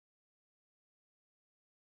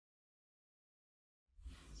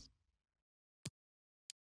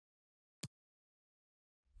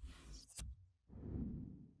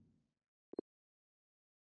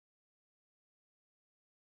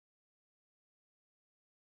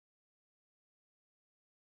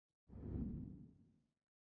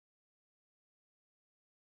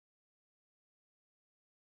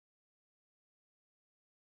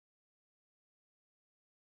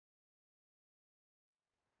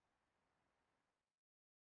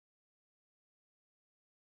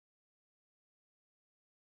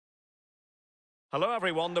Hello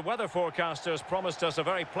everyone, the weather forecasters promised us a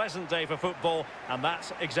very pleasant day for football, and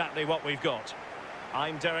that's exactly what we've got.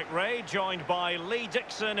 I'm Derek Ray, joined by Lee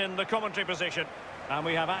Dixon in the commentary position. And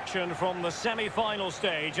we have action from the semi-final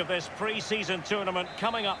stage of this pre-season tournament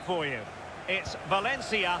coming up for you. It's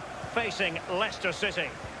Valencia facing Leicester City.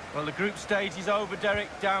 Well, the group stage is over, Derek,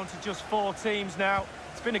 down to just 4 teams now.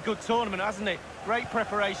 It's been a good tournament, hasn't it? Great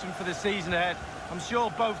preparation for the season ahead. I'm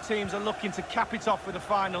sure both teams are looking to cap it off with a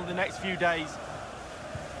final in the next few days.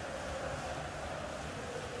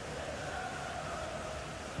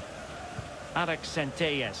 Alex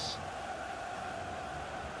Centelles.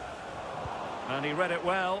 And he read it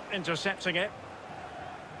well, intercepting it.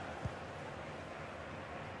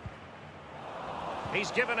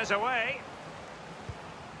 He's given us away.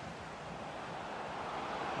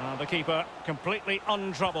 The keeper completely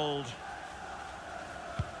untroubled.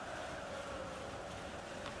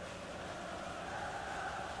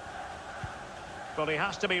 Well, he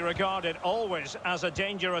has to be regarded always as a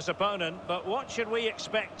dangerous opponent, but what should we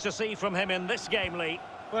expect to see from him in this game, Lee?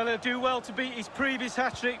 Well, he'll do well to beat his previous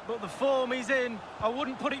hat-trick, but the form he's in, I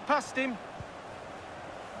wouldn't put it past him.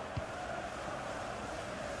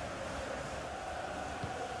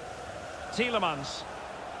 Tielemans.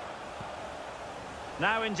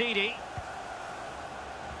 Now Ndidi.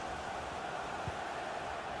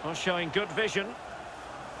 Well, showing good vision.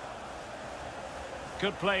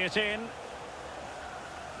 Could play it in.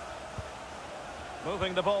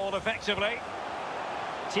 Moving the ball effectively.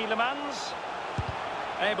 Tielemans.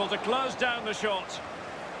 Able to close down the shot.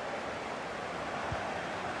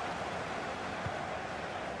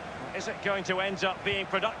 Is it going to end up being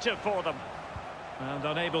productive for them? And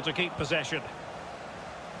unable to keep possession.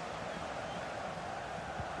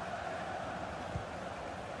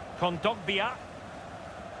 Kondogbia.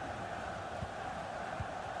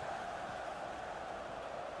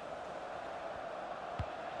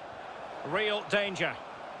 Real danger.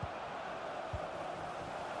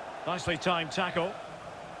 Nicely timed tackle.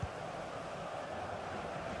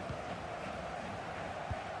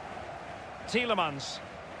 Tielemans.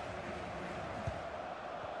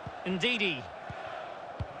 Ndidi.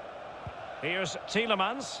 Here's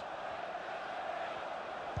Tielemans.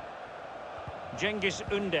 Cengiz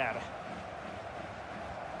Ünder.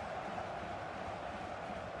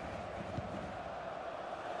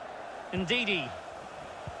 Ndidi.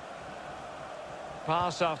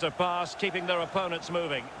 Pass after pass, keeping their opponents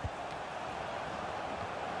moving.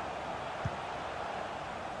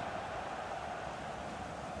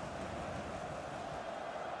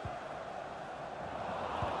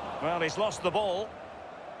 Well, he's lost the ball.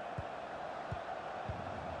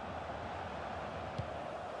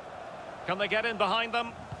 Can they get in behind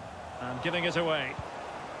them? And giving it away.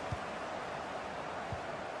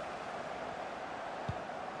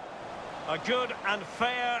 A good and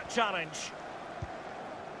fair challenge.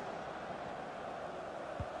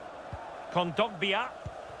 Kondogbia.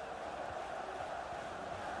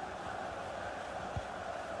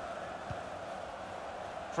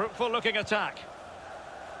 Fruitful looking attack.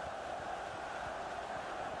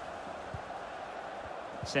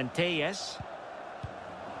 Centelles.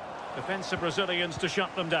 Defensive Brazilians to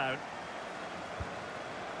shut them down.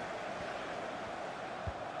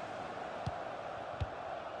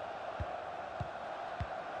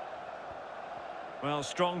 Well,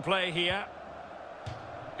 strong play here.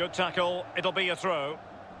 Good tackle, it'll be a throw.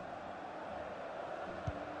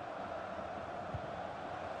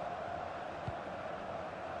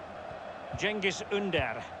 Cengiz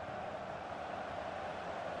Ünder.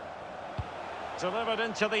 Delivered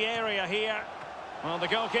into the area here. Well, the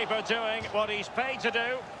goalkeeper doing what he's paid to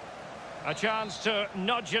do. A chance to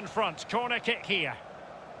nudge in front. Corner kick here.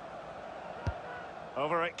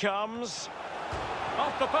 Over it comes.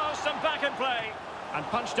 Off the post and back in play. And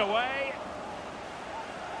punched away.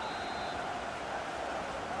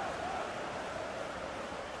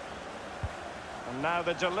 And now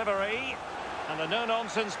the delivery. And the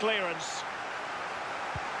no-nonsense clearance.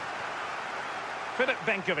 Filip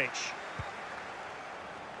Benkovic.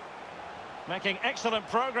 Making excellent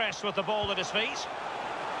progress with the ball at his feet.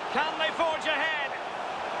 Can they forge ahead?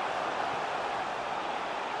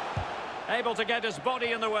 Able to get his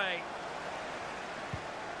body in the way.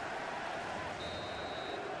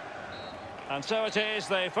 And so it is,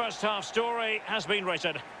 the first half story has been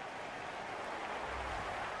written.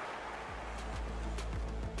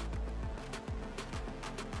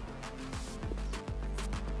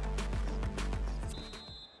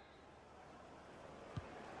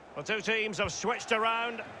 The two teams have switched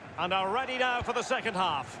around and are ready now for the second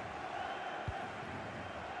half.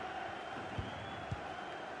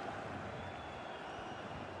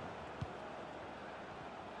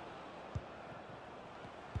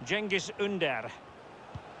 Cengiz Ünder.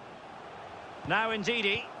 Now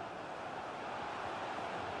Ndidi.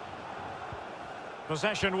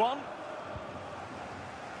 Possession one.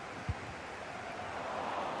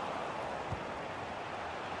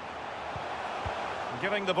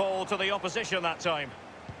 Giving the ball to the opposition that time.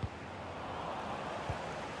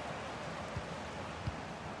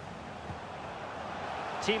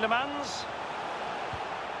 Tielemans.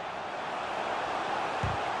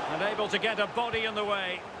 Unable to get a body in the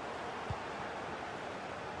way.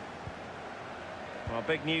 Well,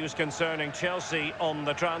 big news concerning Chelsea on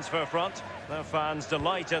the transfer front. Their fans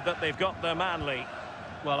delighted that they've got their Manley.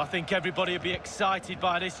 Well, I think everybody will be excited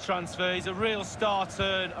by this transfer. He's a real star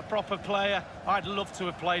turn, a proper player. I'd love to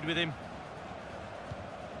have played with him.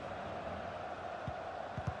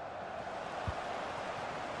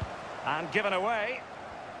 And given away.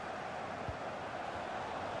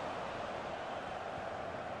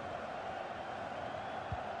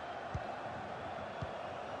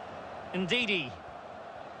 Ndidi.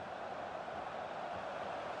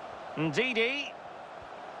 Ndidi.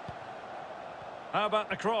 How about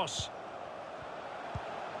the cross?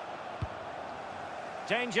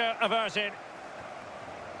 Danger averted.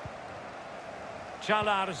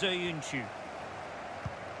 Çağlar Söyüncü.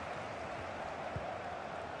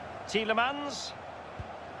 Tielemans.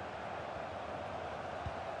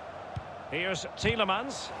 Here's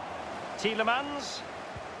Tielemans. Tielemans.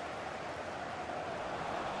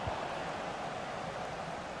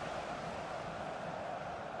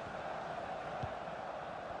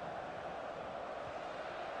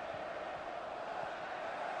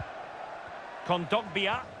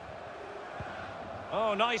 Kondogbia.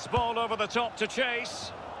 Oh, nice ball over the top to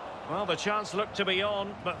chase. Well, the chance looked to be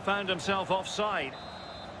on, but found himself offside.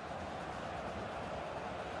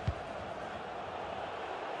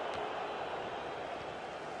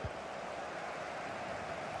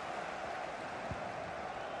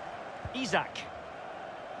 Isak.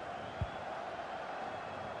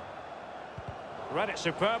 Read it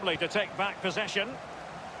superbly to take back possession.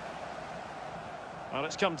 Well,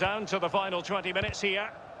 it's come down to the final 20 minutes here.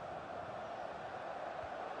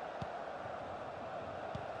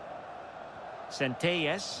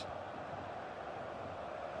 Centelles.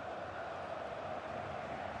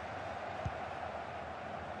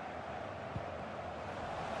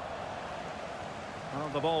 Well,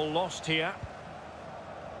 the ball lost here.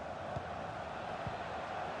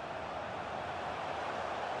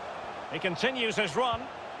 He continues his run.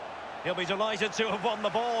 He'll be delighted to have won the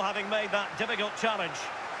ball, having made that difficult challenge.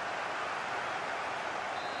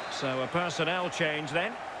 So a personnel change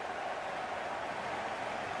then.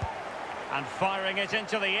 And firing it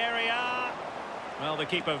into the area. Well, the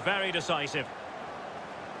keeper very decisive.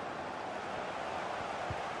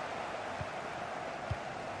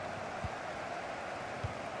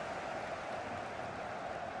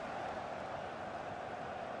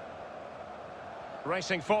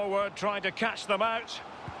 Racing forward, trying to catch them out.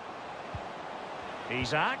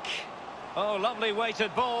 Isak. Oh, lovely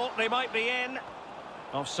weighted ball. They might be in.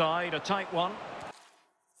 Offside, a tight one.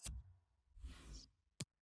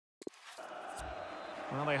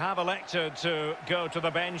 Well, they have elected to go to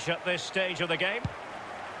the bench at this stage of the game.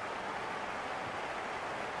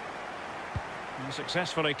 And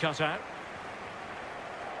successfully cut out.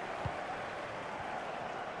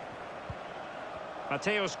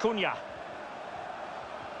 Mateus Cunha.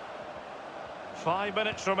 5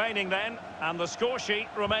 minutes remaining then, and the score sheet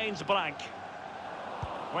remains blank.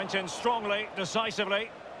 Went in strongly, decisively.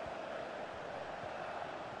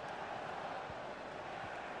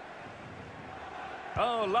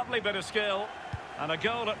 Oh, lovely bit of skill. And a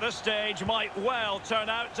goal at this stage might well turn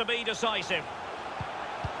out to be decisive.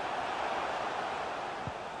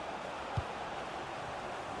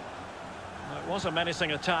 It was a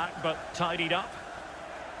menacing attack, but tidied up.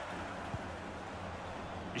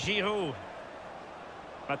 Giroud.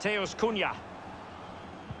 Mateus Cunha.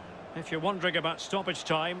 If you're wondering about stoppage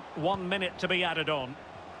time, 1 minute to be added on.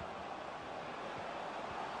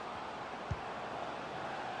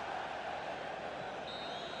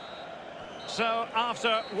 So,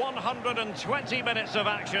 after 120 minutes of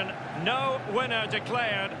action, no winner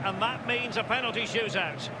declared, and that means a penalty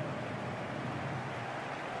shootout.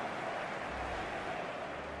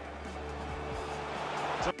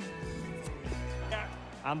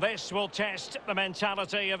 And this will test the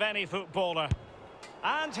mentality of any footballer.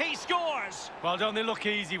 And he scores! Well, don't they look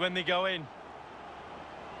easy when they go in?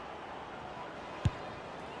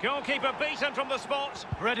 Goalkeeper beaten from the spot.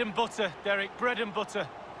 Bread and butter, Derek, bread and butter.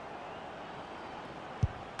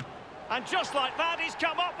 And just like that, he's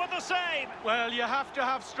come up with the save. Well, you have to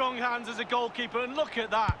have strong hands as a goalkeeper, and look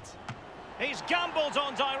at that. He's gambled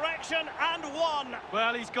on direction and won.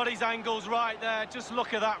 Well, he's got his angles right there. Just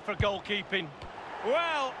look at that for goalkeeping.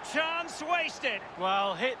 Well, chance wasted.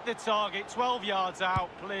 Well, hit the target, 12 yards out,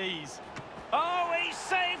 please. Oh, he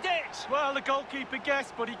saved it. Well, the goalkeeper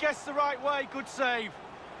guessed, but he guessed the right way. Good save.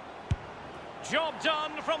 Job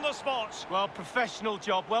done from the spot. Well, professional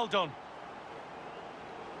job. Well done.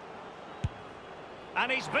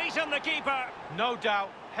 And he's beaten the keeper. No doubt.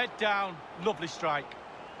 Head down. Lovely strike.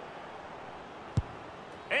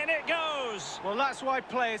 In it goes. Well, that's why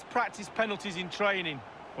players practice penalties in training.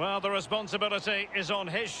 Well, the responsibility is on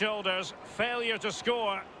his shoulders. Failure to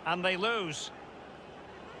score, and they lose.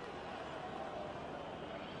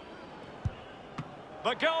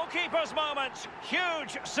 The goalkeeper's moment.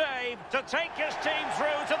 Huge save to take his team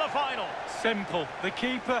through to the final. Simple. The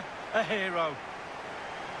keeper, a hero.